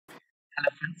Hello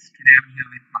friends, today I'm here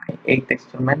with my 8th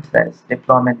experiment, that is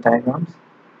deployment diagrams.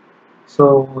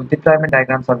 So deployment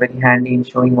diagrams are very handy in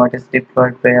showing what is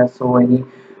deployed where, so any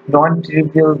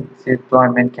non-trivial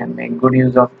deployment can make good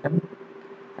use of them.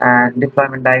 And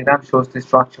deployment diagram shows the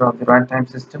structure of the runtime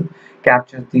system,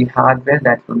 captures the hardware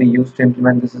that will be used to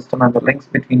implement the system and the links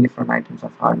between different items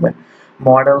of hardware,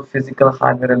 model physical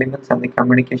hardware elements and the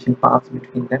communication paths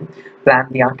between them, plan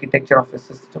the architecture of a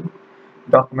system,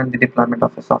 document the deployment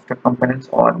of a software components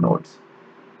or nodes.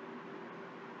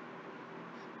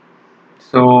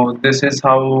 So this is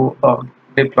how a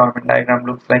deployment diagram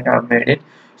looks like. I've made it.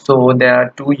 So there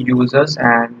are two users,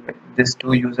 and these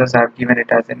two users have given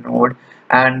it as a node,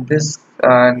 and this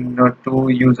two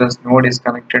users node is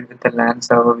connected with the LAN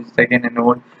server, which is again a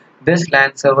node. This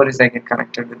LAN server is again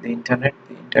connected with the internet.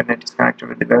 The internet is connected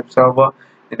with the web server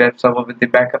with the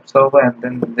backup server, and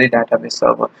then the database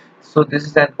server. So this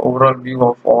is an overall view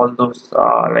of all those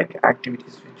like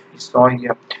activities which we saw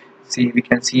here. See, we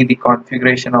can see the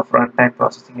configuration of runtime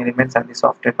processing elements and the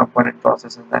software component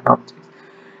processes and objects.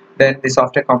 Then the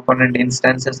software component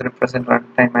instances represent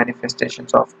runtime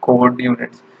manifestations of code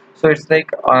units. So it's like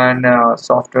on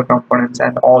software components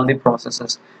and all the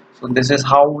processes. So this is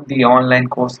how the online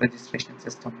course registration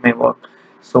system may work.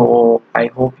 So I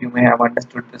hope you may have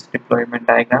understood this deployment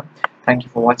diagram. Thank you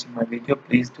for watching my video.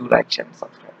 Please do like, share, and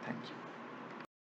subscribe.